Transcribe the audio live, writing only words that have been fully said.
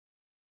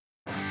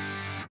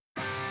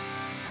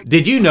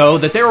Did you know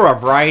that there are a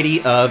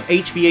variety of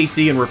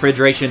HVAC and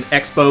refrigeration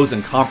expos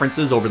and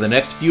conferences over the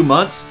next few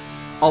months?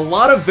 A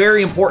lot of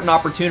very important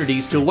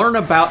opportunities to learn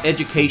about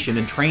education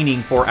and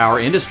training for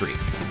our industry.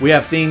 We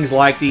have things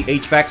like the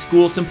HVAC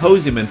School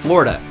Symposium in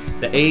Florida,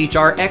 the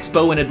AHR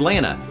Expo in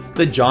Atlanta,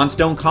 the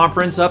Johnstone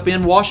Conference up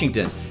in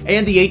Washington,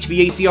 and the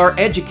HVACR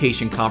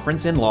Education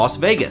Conference in Las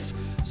Vegas.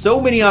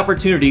 So many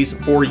opportunities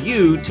for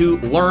you to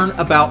learn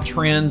about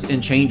trends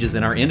and changes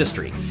in our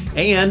industry.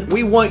 And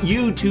we want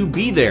you to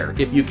be there.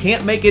 If you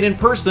can't make it in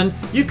person,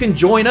 you can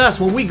join us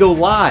when we go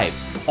live.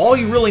 All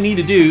you really need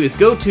to do is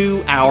go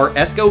to our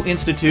ESCO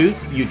Institute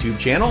YouTube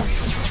channel,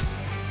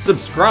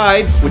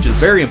 subscribe, which is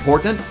very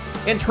important,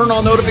 and turn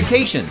on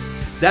notifications.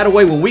 That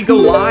way when we go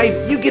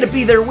live, you get to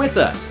be there with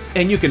us,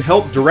 and you can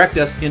help direct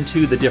us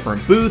into the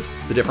different booths,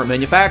 the different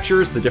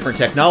manufacturers, the different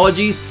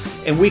technologies,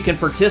 and we can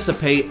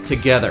participate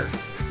together.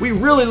 We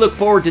really look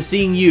forward to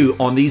seeing you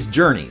on these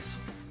journeys.